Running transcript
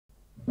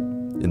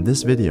In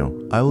this video,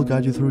 I will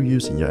guide you through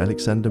using your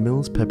Alexander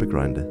Mills pepper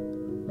grinder.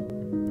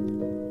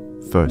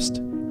 First,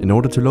 in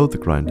order to load the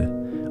grinder,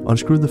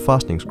 unscrew the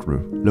fastening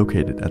screw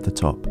located at the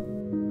top.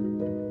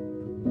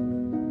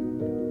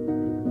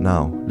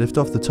 Now, lift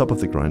off the top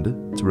of the grinder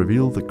to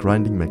reveal the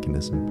grinding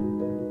mechanism.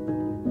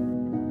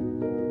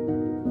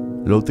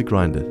 Load the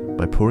grinder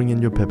by pouring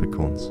in your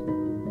peppercorns.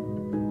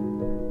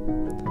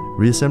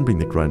 Reassembling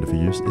the grinder for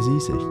use is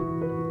easy.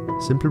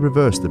 Simply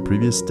reverse the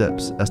previous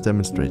steps as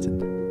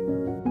demonstrated.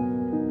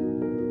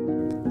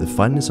 The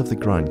fineness of the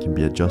grind can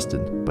be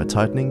adjusted by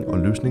tightening or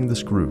loosening the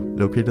screw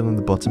located on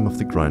the bottom of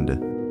the grinder.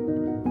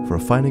 For a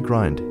finer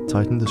grind,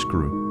 tighten the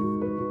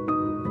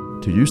screw.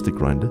 To use the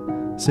grinder,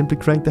 simply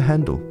crank the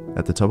handle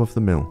at the top of the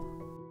mill.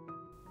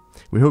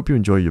 We hope you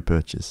enjoy your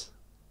purchase.